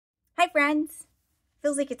Hi friends!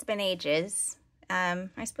 Feels like it's been ages. I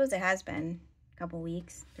suppose it has been a couple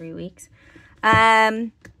weeks, 3 weeks.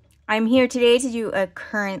 I'm here today to do a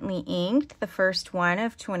currently inked, the first one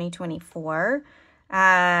of 2024.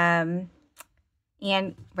 And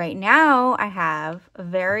right now I have a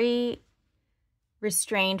very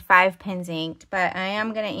restrained 5 pens inked, but I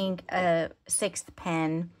am going to ink a 6th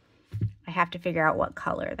pen. I have to figure out what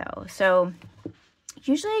color though. So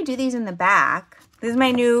usually I do these in the back. This is my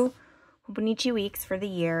new Hobonichi Weeks for the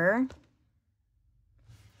year.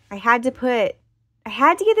 I had to get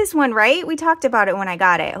this one right. We talked about it when I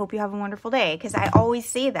got it. Hope you have a wonderful day, because I always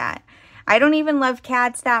say that. I don't even love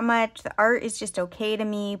cats that much. The art is just okay to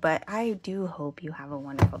me, but I do hope you have a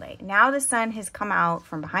wonderful day. Now the sun has come out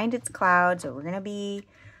from behind its clouds, so we're going to be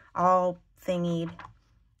all thingied.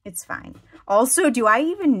 It's fine. Also, do I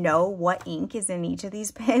even know what ink is in each of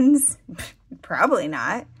these pens? Probably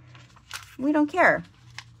not. We don't care.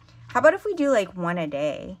 How about if we do like one a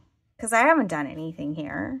day? Because I haven't done anything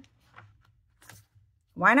here.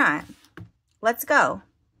 Why not? Let's go.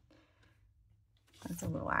 That's a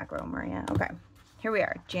little aggro, Maria. Okay, here we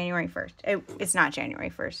are, January 1st. It's not January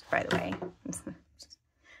 1st, by the way.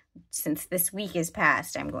 Since this week is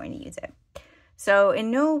past, I'm going to use it. So,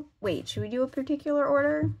 wait, should we do a particular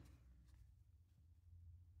order?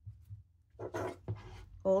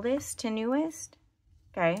 Oldest to newest?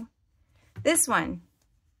 Okay. This one.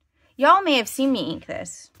 Y'all may have seen me ink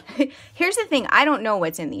this. Here's the thing. I don't know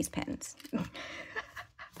what's in these pens.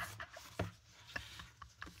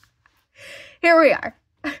 Here we are.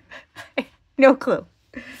 No clue.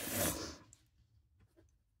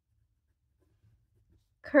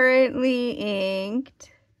 Currently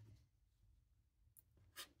inked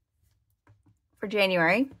for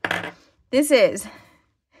January. This is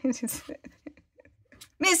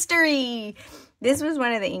mystery. This was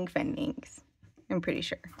one of the ink pen inks. I'm pretty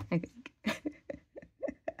sure, I think.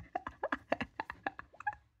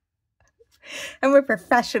 And we're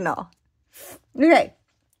professional. Okay.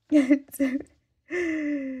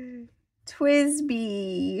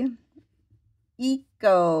 TWSBI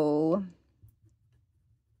Eco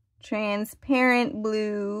transparent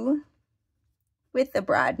blue with a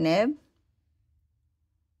broad nib.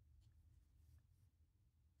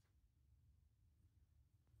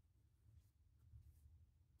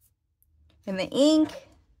 And the ink,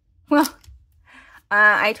 well,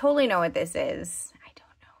 I totally know what this is. I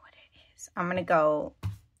don't know what it is. I'm going to go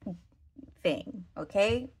thing,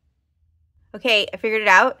 okay? Okay, I figured it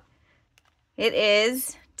out. It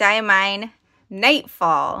is Diamine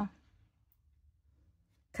Nightfall.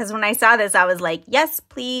 Because when I saw this, I was like, yes,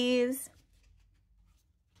 please.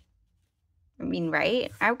 I mean,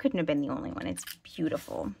 right? I couldn't have been the only one. It's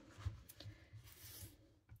beautiful.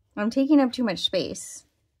 I'm taking up too much space.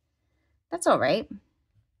 That's all right.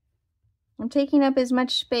 I'm taking up as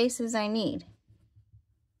much space as I need.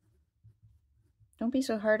 Don't be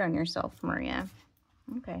so hard on yourself, Maria.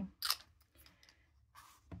 Okay.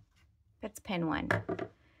 That's pen 1.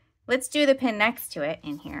 Let's do the pen next to it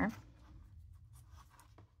in here.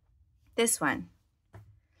 This one.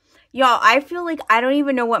 Y'all, I feel like I don't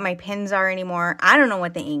even know what my pens are anymore. I don't know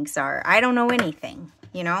what the inks are. I don't know anything,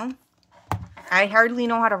 you know? I hardly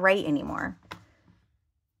know how to write anymore.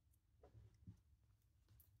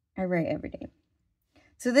 I write every day.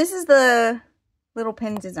 So this is the little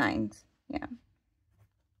pen designs. Yeah.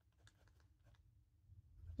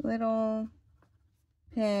 Little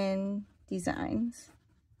pen designs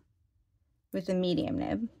with a medium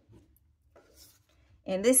nib.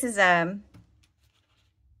 And this is I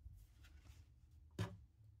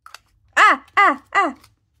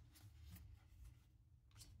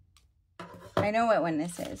know what one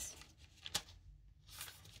this is.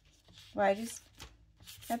 Well, I just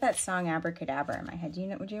got that song Abracadabra in my head.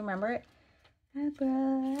 Would you remember it?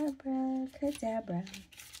 Abracadabra.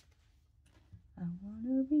 I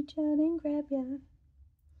wanna reach out and grab ya.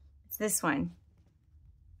 It's this one.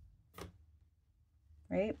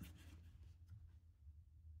 Right?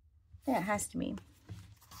 Yeah, it has to be.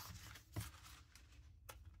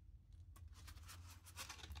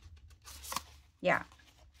 Yeah.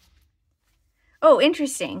 Oh,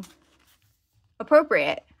 interesting.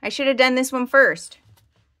 Appropriate. I should have done this one first.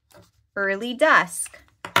 Early Dusk.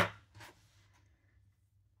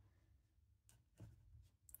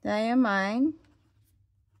 Diamine.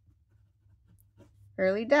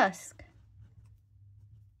 Early Dusk.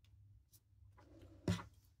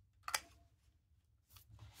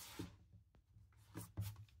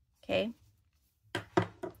 Okay.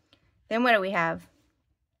 Then what do we have?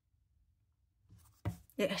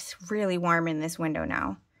 It's really warm in this window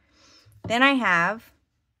now. Then I have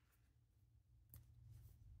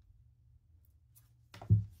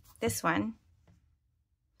this one.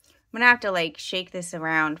 I'm going to have to like shake this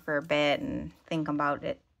around for a bit and think about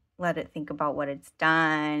it. Let it think about what it's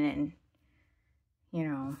done. And, you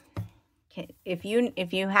know, if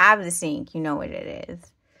you have this ink, you know what it is.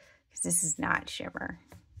 Because this is not shimmer.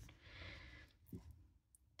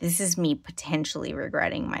 This is me potentially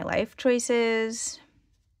regretting my life choices.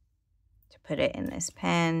 To put it in this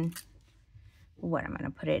pen. What, I'm going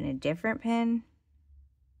to put it in a different pen?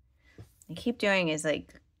 I keep doing is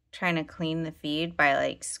like trying to clean the feed by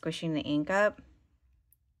like squishing the ink up.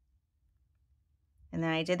 And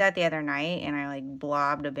then I did that the other night and I like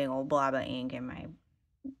blobbed a big old blob of ink in my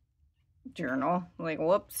journal. Like,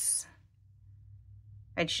 whoops.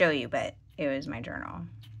 I'd show you, but it was my journal.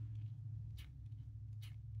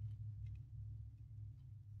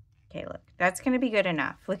 Okay, look, that's going to be good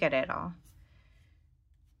enough. Look at it all.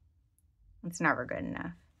 It's never good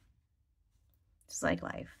enough. It's like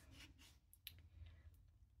life.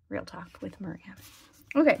 Real talk with Maria.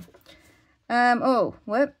 Okay. Oh,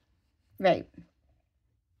 what? Right.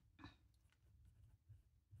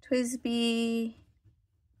 TWSBI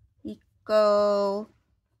Eco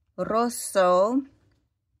Rosso.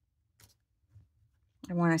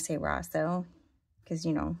 I want to say Rosso because,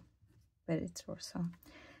 you know, but it's Rosso.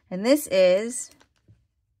 And this is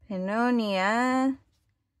Pennonia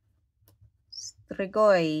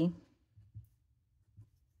Strigoi.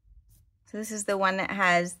 So this is the one that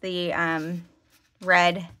has the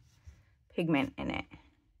red pigment in it.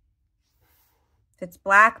 It's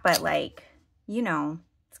black, but like, you know,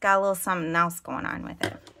 it's got a little something else going on with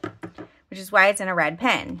it. Which is why it's in a red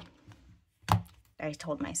pen. I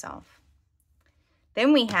told myself.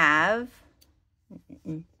 Then we have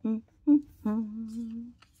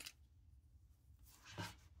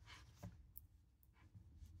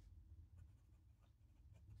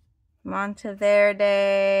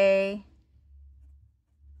Monteverde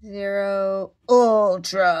 0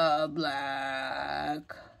 Ultra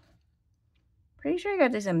Black. Pretty sure I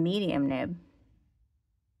got this a medium nib.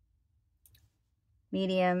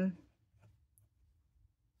 Medium.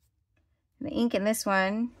 And the ink in this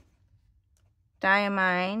one,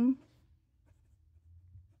 Diamine,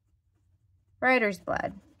 Writer's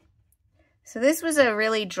Blood. So this was a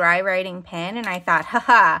really dry writing pen, and I thought,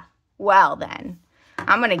 haha, well then,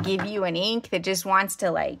 I'm going to give you an ink that just wants to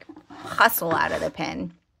like hustle out of the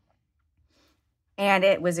pen. And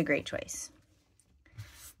it was a great choice.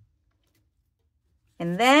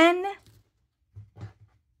 And then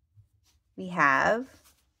we have,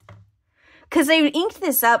 because I inked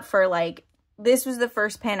this up for like, this was the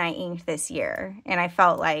first pen I inked this year. And I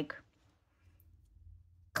felt like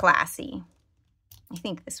classy. I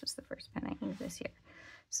think this was the first pen I inked this year.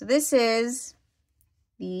 So this is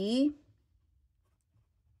the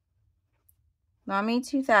Lamy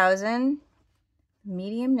 2000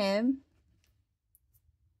 medium nib.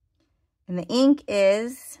 And the ink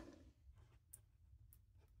is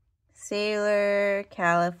Sailor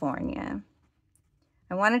California.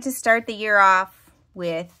 I wanted to start the year off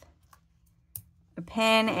with a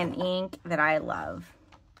pen and ink that I love.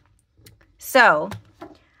 So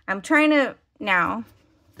I'm trying to now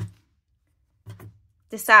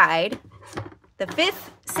decide. The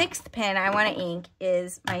sixth pen I want to ink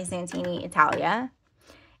is my Santini Italia.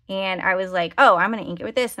 And I was like, oh, I'm going to ink it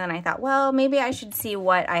with this. And then I thought, well, maybe I should see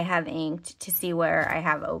what I have inked to see where I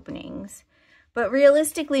have openings. But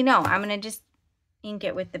realistically, no, I'm going to just ink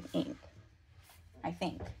it with the ink, I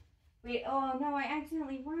think. Wait, oh no, I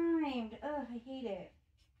accidentally rhymed. Ugh, I hate it.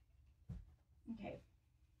 Okay.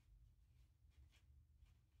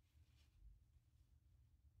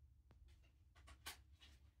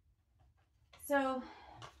 So,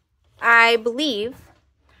 I believe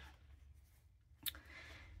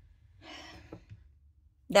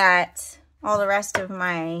that all the rest of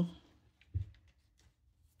my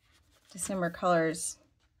December colors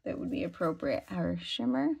that would be appropriate are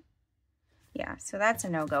shimmer. Yeah, so that's a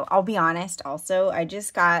no-go. I'll be honest, also, I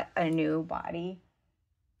just got a new body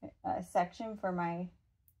section for my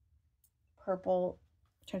purple,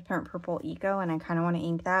 transparent purple Eco, and I kind of want to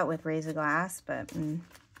ink that with Razor Glass, but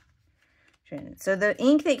shouldn't. So the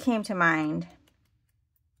ink that came to mind,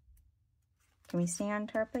 can we stay on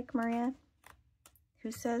topic, Maria?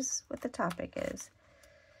 Who says what the topic is?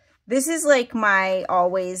 This is like my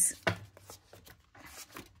always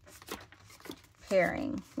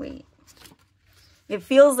pairing. Wait. It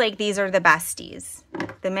feels like these are the besties.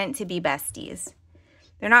 The meant to be besties.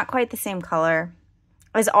 They're not quite the same color.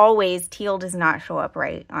 As always, teal does not show up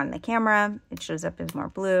right on the camera. It shows up as more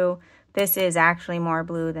blue. This is actually more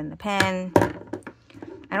blue than the pen.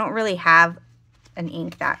 I don't really have an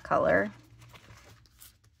ink that color.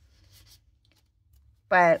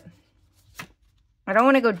 but I don't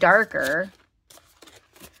want to go darker.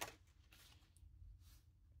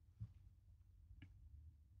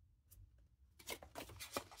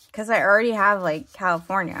 Because I already have like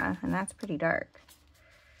California, and that's pretty dark.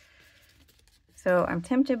 So I'm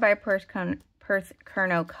tempted by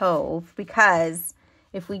Porthcurno Cove, because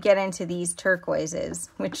if we get into these turquoises,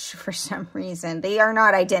 which for some reason, they are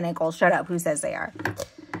not identical. Shut up, who says they are?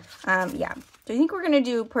 Yeah, so I think we're going to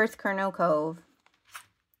do Porthcurno Cove.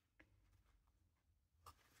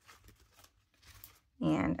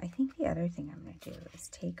 And I think the other thing I'm going to do is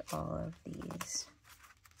take all of these.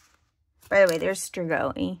 By the way, there's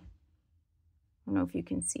Strigoi. I don't know if you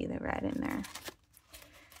can see the red in there.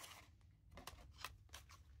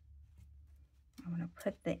 I'm going to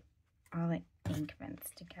put all the ink vents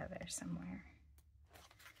together somewhere.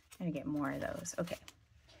 I'm going to get more of those. Okay.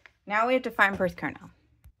 Now we have to find Porthcurno.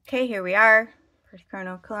 Okay, here we are.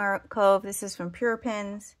 Porthcurno Cove. This is from Pure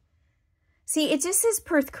Pens. See, it just says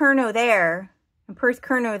Porthcurno there and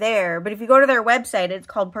Porthcurno there. But if you go to their website, it's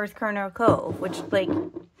called Porthcurno Cove, which, like,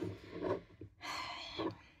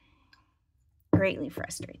 greatly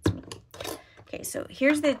frustrates me. Okay, so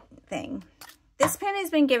here's the thing. This pen has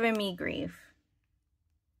been giving me grief.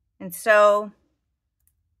 And so,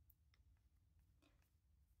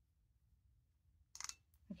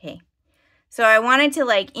 okay. So I wanted to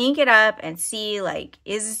like ink it up and see like,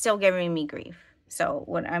 is it still giving me grief? So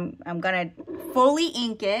what I'm gonna fully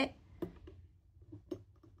ink it.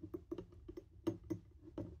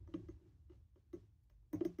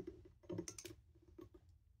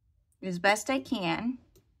 As best I can.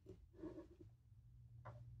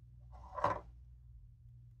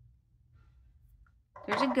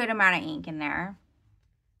 There's a good amount of ink in there.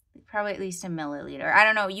 Probably at least a milliliter. I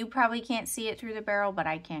don't know. You probably can't see it through the barrel, but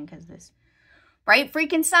I can because this bright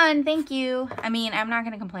freaking sun. Thank you. I mean, I'm not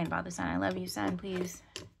going to complain about the sun. I love you, sun. Please.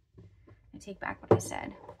 I take back what I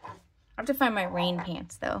said. I have to find my rain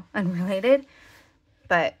pants, though. Unrelated.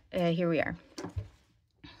 But here we are.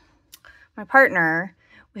 My partner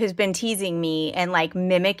has been teasing me and like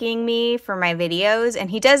mimicking me for my videos, and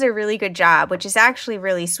he does a really good job, which is actually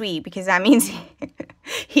really sweet because that means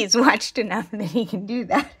he's watched enough that he can do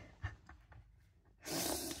that.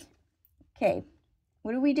 Okay,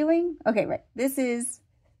 what are we doing? Okay, right, this is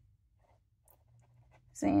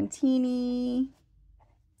Santini,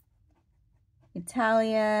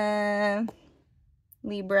 Italia,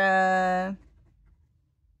 Libra,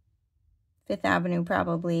 Fifth Avenue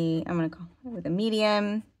probably. I'm going to call it with a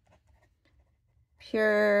medium.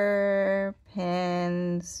 Pure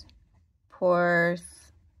Pens, Porthcurno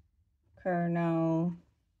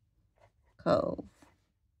Cove.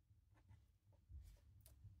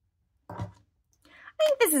 I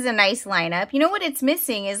think this is a nice lineup. You know what it's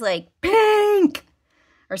missing is like pink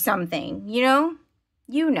or something, you know?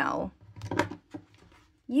 You know.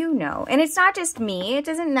 You know. And it's not just me. It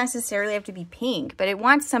doesn't necessarily have to be pink, but it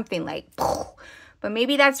wants something like, but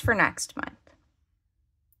maybe that's for next month.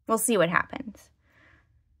 We'll see what happens.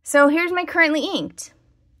 So here's my currently inked.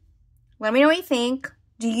 Let me know what you think.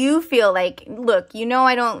 Do you feel like, look, you know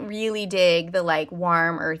I don't really dig the like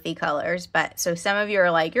warm, earthy colors, but so some of you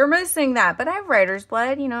are like, you're missing that, but I have writer's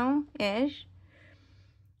blood, you know, ish.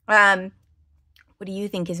 What do you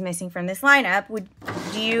think is missing from this lineup?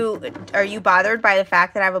 Are you bothered by the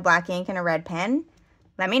fact that I have a black ink and a red pen?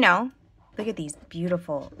 Let me know. Look at these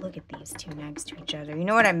beautiful, look at these two next to each other. You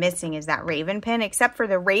know what I'm missing is that Raven pen, except for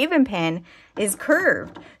the Raven pen is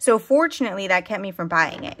curved. So fortunately that kept me from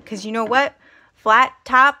buying it. Because you know what? Flat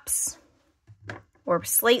tops or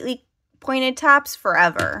slightly pointed tops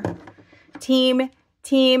forever. Team,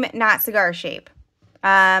 not cigar shape.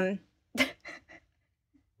 I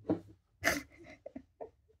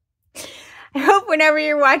hope whenever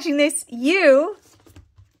you're watching this, you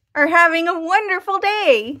are having a wonderful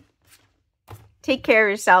day. Take care of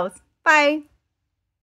yourselves. Bye.